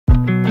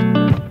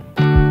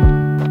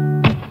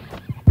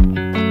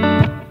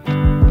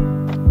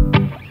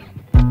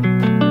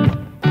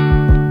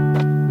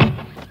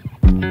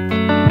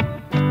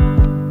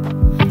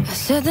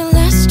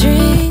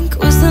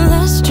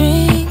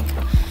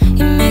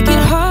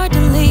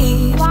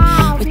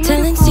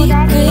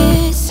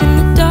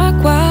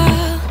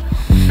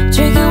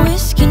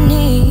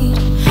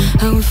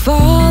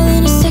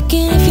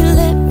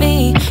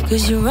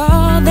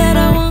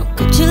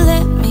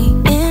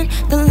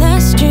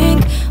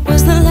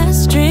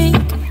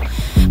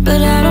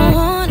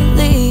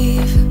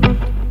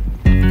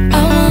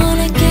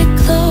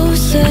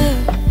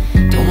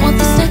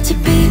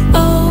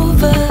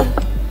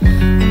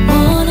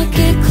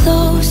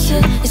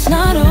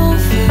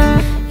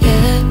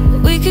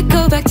could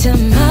go back to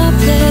my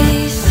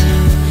place,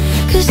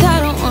 'cause I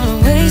don't wanna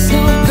waste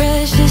no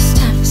precious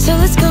time. So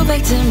let's go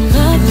back to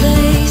my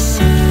place.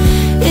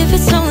 If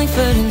it's only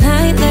for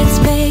tonight, let's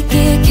make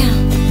it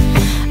count.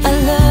 I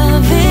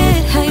love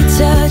it, how your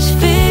touch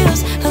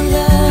feels. I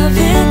love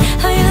it,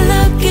 how you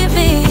look at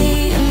me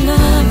in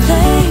my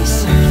place.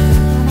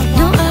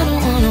 No, I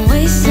don't wanna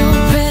waste no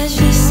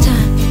precious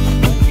time.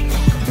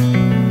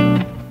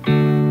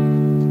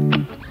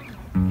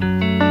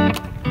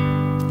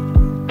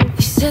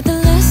 You said the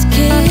last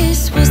kiss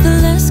was the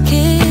last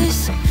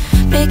kiss.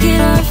 Make it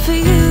hard for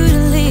you to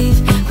leave.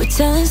 We're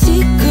telling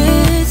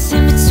secrets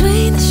in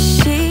between the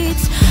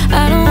sheets.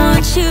 I don't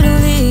want you to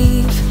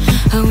leave.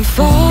 I would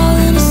fall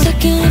in a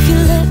second if you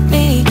let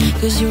me,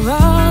 'cause you're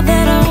all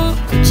that I want.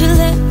 Could you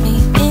let me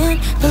in?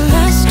 The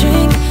last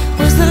drink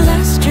was the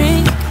last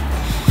drink,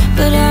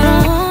 but I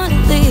don't wanna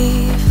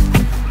leave.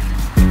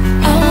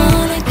 I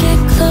wanna get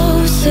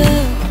closer.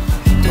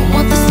 Don't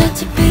want this night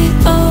to be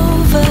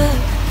over.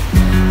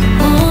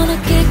 Wanna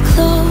get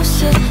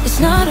closer. It's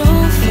not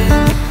over,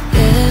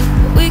 yeah.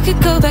 We could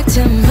go back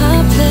to my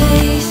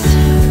place,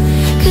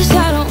 'cause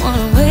I don't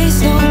wanna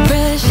waste no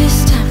precious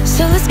time.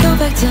 So let's go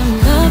back to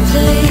my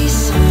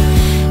place.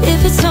 If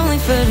it's only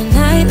for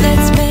tonight,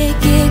 let's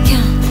make it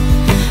count.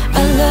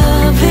 I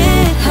love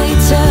it, how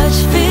your touch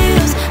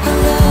feels. I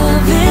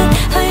love it,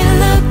 how you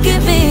look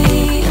at me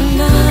in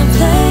my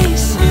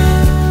place.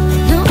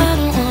 No, I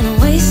don't wanna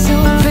waste no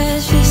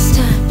precious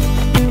time.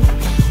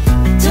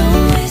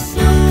 Don't waste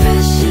no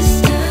precious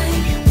time.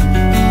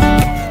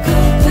 Go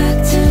back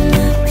to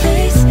my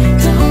place.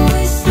 Don't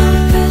waste no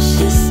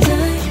precious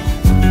time.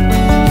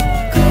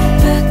 Go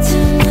back to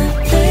my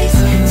place.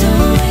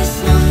 Don't waste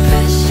no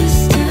precious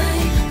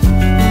time.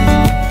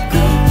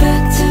 Go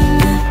back to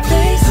my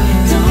place.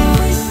 Don't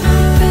waste no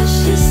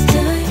precious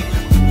time.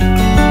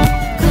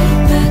 Go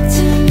back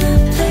to my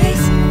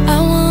place. I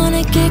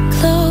wanna get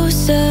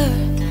closer.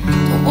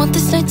 Don't want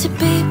this night to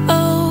be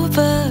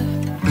over.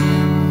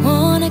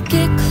 Wanna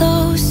get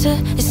closer.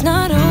 It's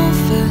not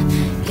over,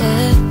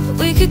 yeah.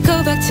 We could go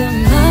back to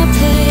my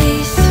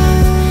place,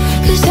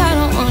 'cause I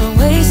don't wanna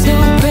waste no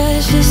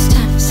precious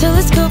time. So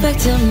let's go back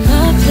to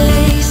my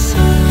place.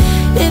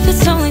 If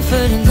it's only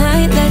for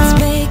tonight, let's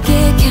make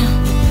it count.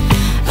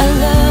 I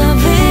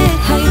love it,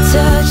 how your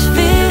touch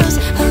feels.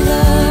 I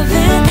love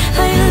it,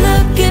 how you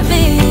look at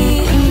me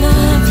in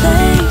my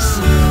place.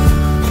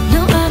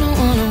 No, I don't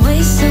wanna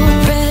waste no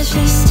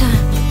precious time.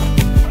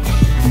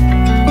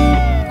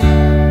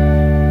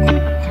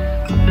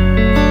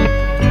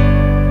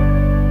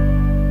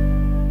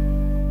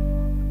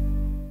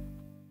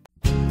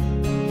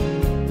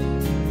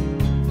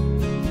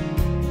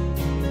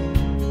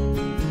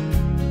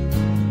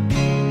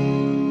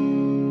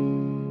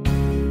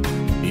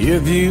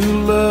 If you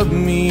love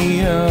me,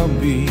 I'll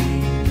be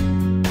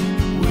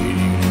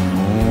waiting at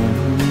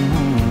home.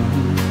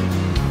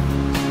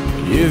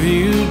 If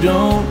you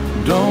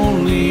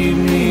don't leave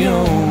me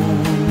on.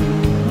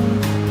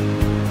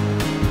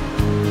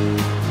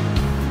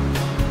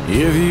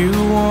 If you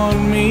want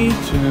me,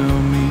 tell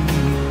me.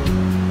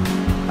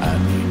 I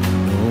need to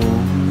know.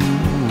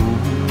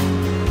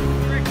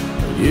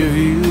 If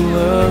you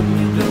love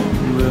me, don't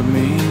let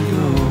me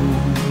go.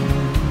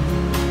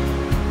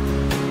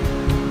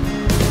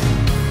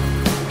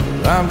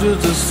 I'm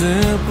just a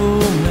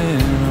simple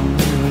man, I'm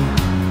really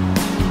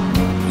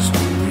no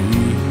mystery.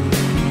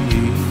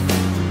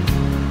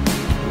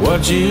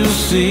 What you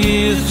see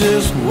is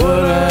just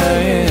what I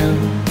am.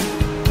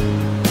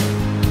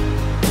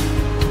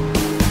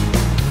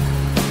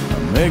 I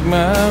make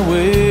my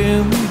way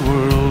in the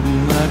world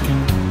and I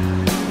can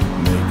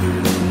make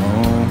it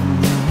alone.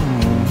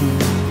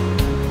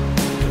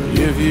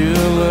 If you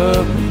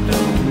love me,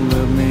 don't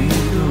let me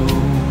go.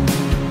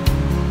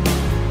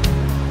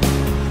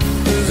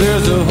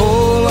 There's a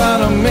whole lot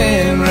of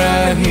men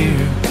right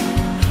here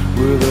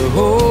with a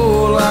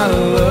whole lot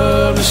of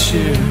love to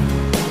share.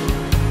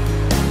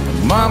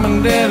 Mom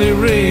and Daddy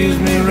raised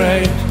me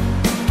right.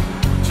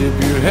 Tip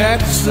your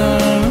hat,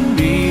 son, and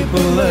be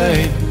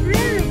polite.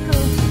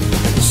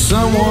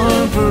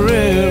 Someone for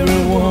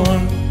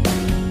everyone.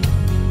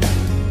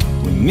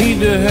 We need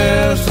to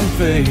have some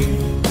faith.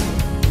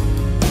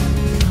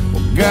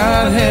 Well,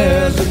 God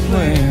has a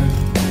plan.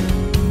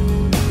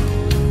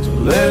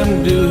 Let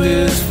him do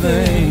his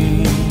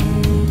thing.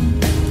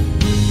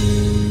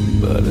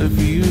 But if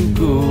you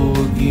go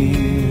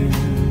again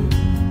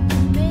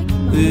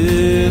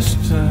this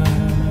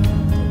time,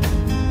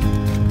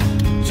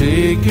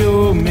 take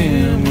your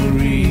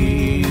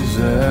memories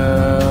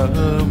out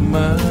of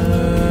my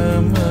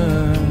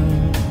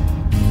mind.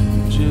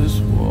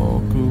 Just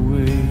walk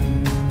away.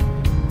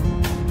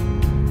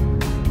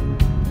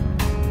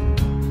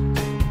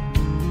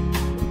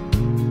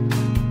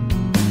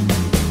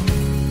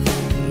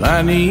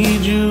 I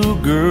need you,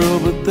 girl,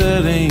 but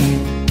that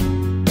ain't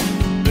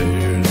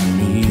fair to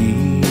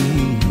me.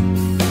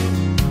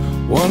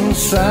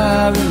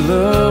 One-sided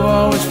love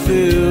always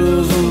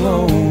feels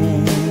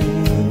alone.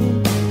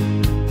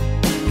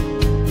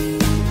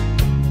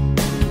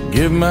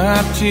 Give my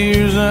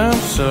tears, I'm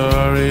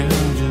sorry,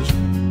 I'm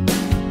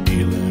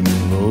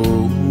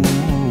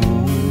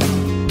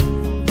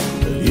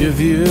If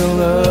you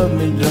love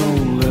me,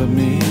 don't let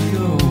me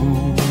go.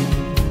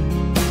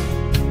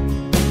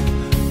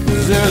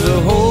 'Cause there's a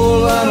whole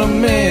lot of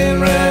men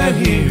right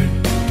here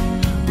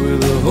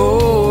with a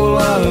whole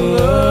lot of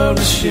love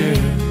to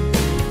share.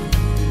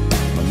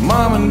 My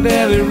mom and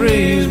daddy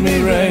raised me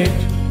right.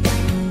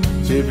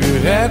 Tip your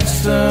hat,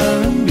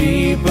 son, and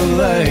be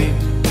polite.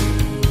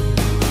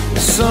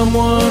 There's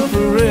someone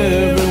for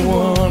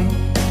everyone.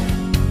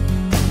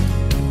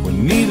 We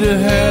need to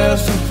have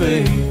some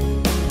faith.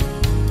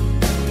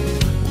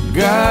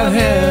 God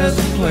has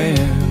a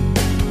plan.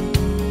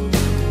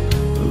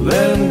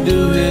 Let him do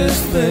his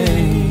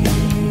thing.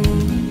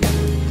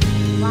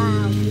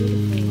 Wow,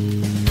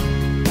 beautiful.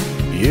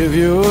 If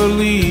you're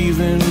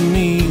leaving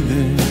me,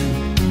 then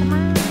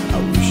I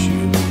wish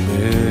you the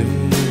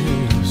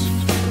best.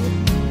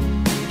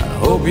 I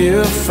hope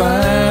you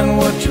find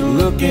what you're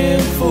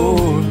looking for.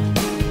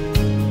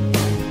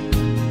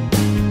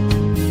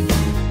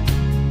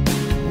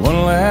 One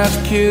last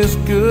kiss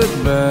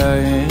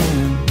goodbye, and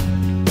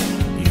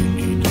you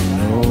need to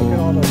know.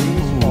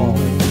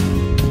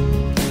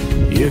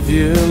 If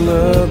you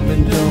love me,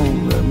 don't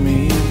let me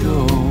go.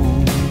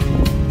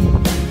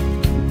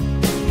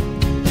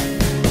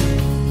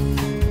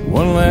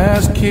 One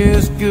last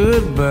kiss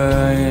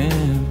goodbye,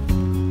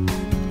 and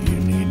you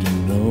need to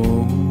know.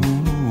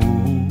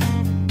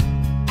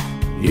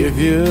 If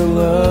you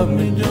love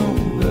me,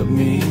 don't let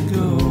me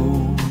go.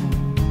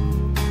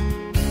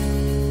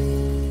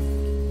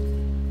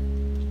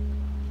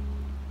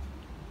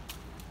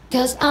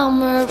 Cause I'm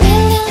really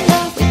in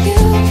love with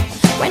you.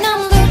 When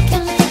I'm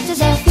looking at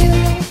pictures of you,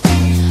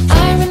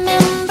 I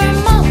remember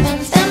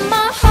moments and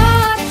my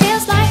heart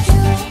feels like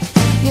you.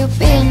 You've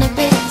been a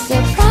big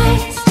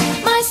surprise.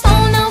 My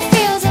soul now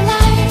feels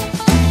alive.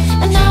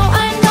 And now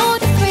I know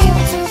the thrill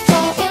to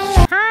fall in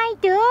love. Hi,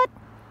 dude.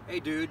 Hey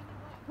dude,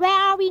 Where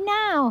are we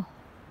now?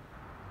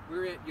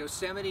 we're at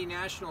Yosemite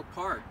National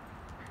Park.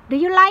 Do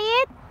you like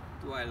it?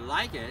 Do I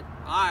like it?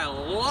 I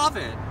love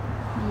it!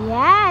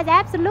 Yes,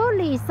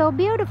 absolutely. So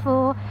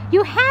beautiful.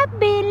 You have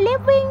been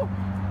living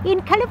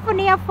in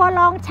California for a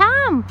long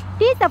time.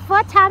 This is the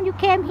first time you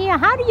came here.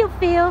 How do you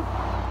feel?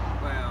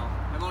 Well,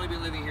 I've only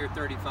been living here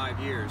 35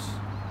 years.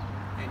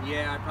 And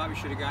yeah, I probably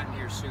should have gotten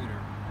here sooner.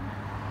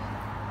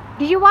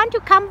 Do you want to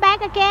come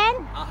back again?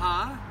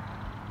 Uh-huh,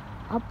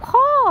 Of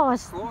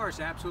course. of course,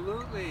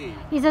 absolutely.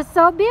 It's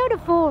so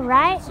beautiful,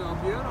 right? It's so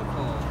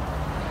beautiful.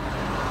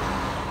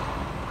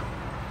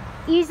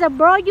 Is it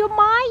blow your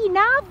mind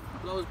enough?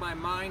 Blows my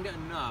mind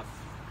enough.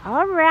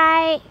 All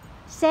right.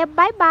 Say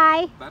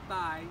bye-bye.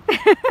 Bye-bye.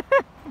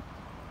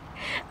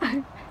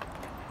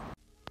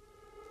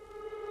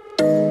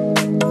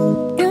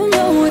 You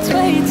know it's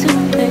way too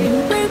late.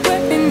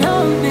 Regretting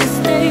our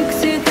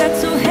mistakes. You got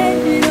so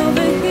head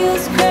over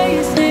heels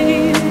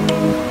crazy.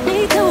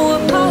 Need to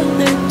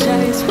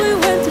apologize. We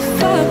went too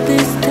far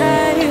this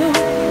time.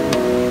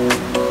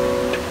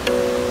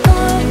 Come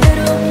a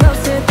little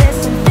closer. There's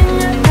something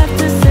I have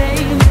to say.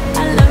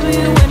 I love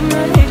you and I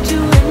hate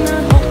you and I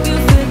hope you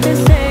feel the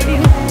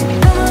same.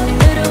 Come a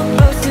little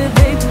closer,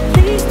 baby.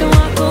 Please don't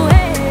walk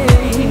away.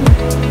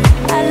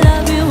 I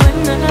love you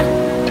and I,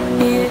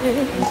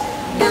 yeah.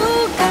 You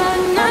got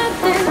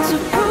nothing to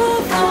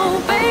prove, oh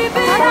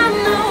baby. I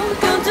know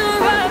you'll do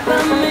right by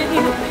me.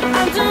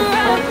 I'll do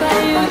right by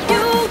you.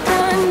 You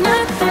got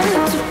nothing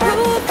to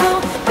prove, oh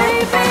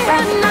baby.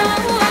 I know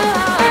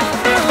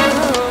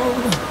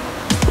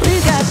we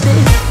got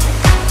this.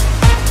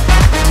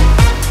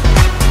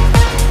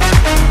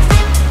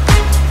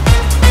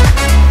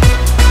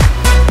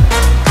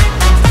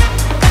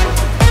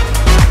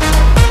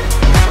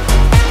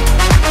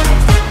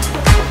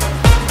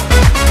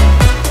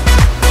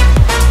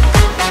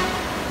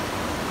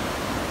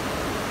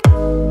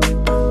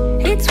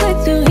 It's way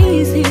too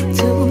easy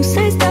to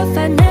say stuff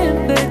I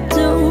never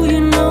do. You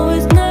know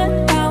it's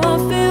not how I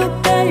feel,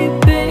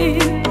 baby.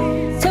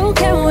 So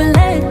can we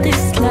let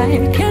this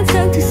slide? Can't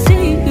stand to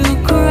see you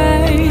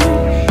cry.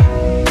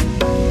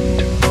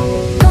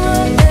 Come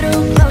a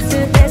little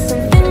closer, there's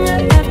something I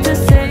have to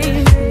say.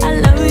 I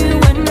love you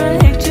and I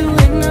hate you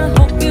and I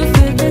hope you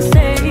feel the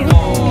same.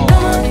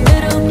 Come a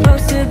little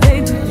closer,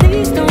 baby,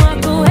 please don't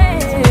walk away.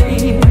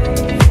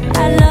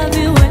 I love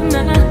you and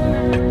I,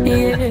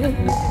 yeah.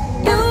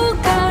 You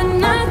got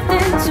nothing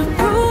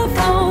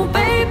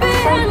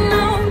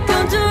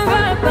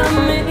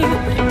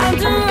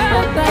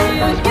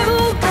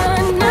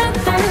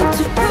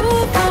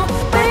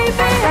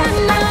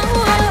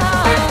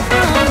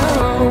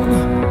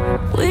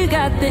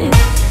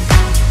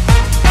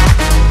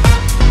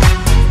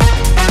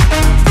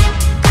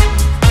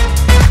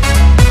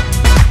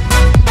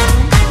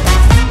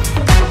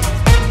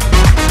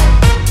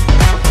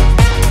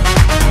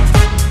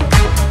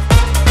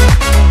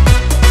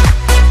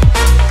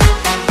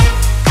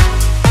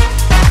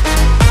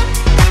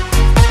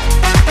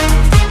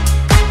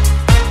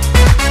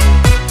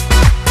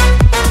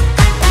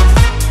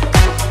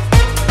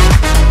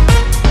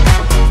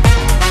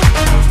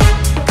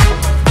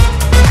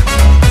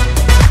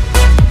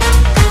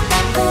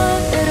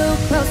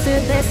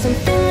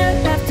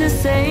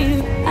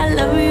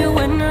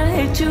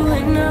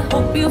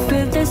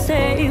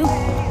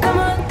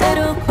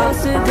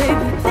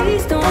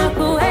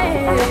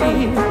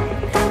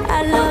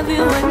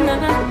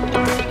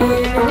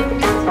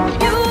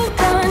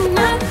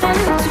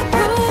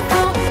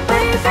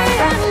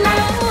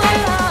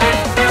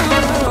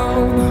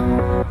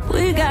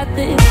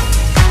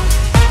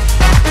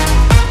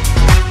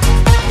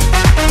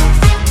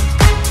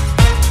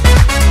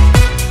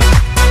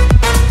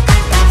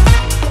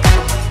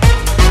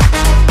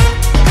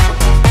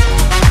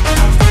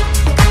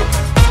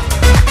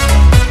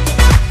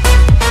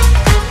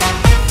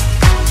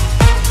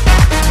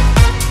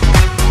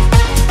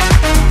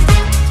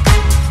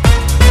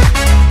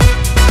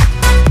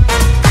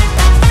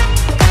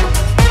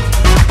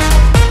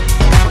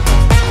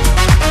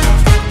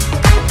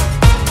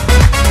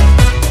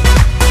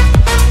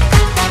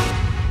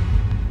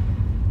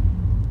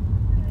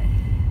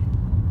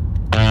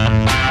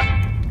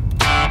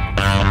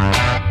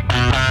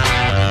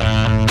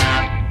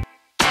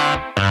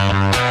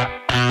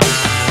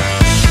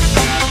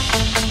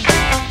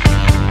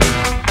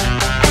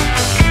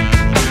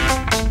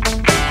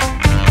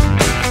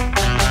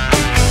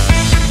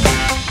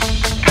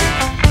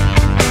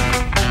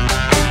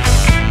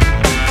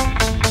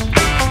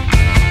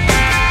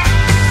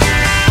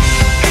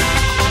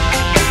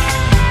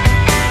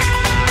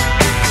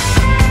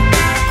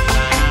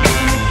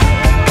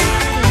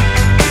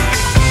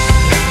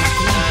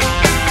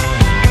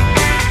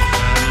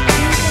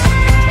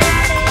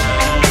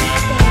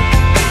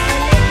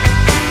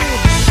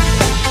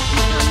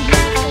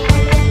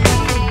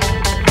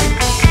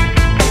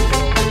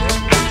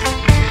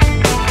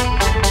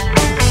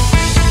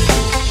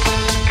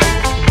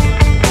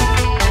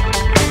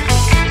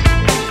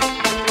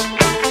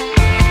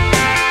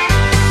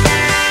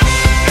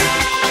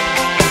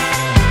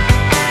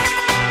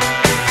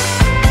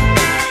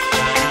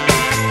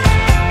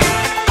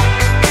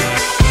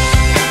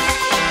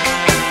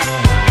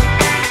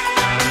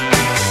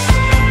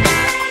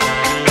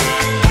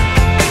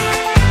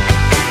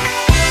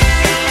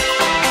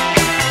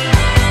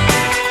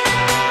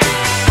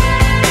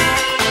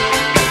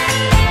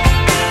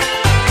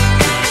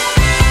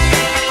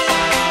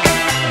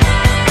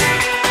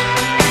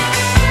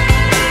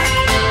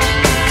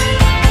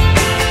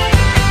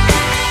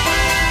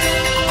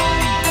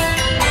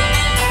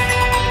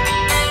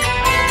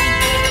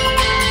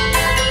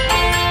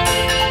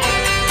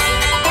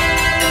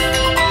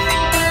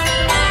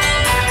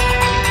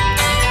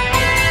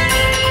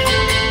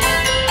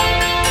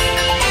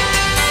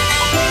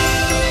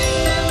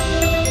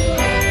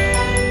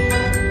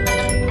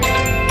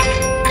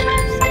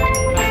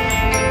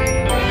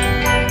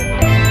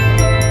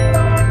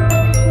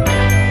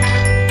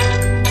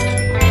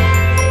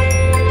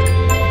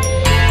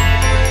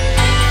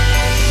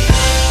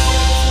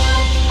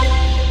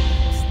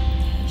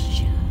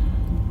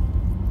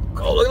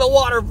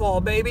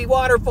waterfall, baby.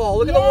 Waterfall.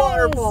 Look at the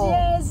waterfall.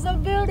 Yes, so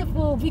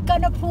beautiful. We're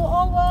gonna pull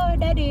over,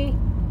 Daddy.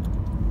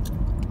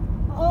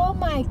 Oh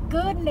my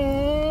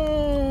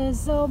goodness,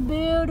 so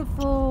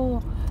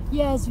beautiful.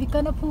 Yes, we're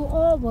gonna pull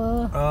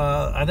over.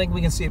 I think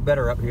we can see it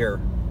better up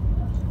here.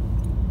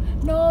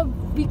 No,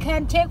 we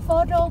can take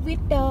photo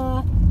with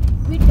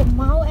the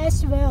mount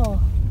as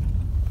well.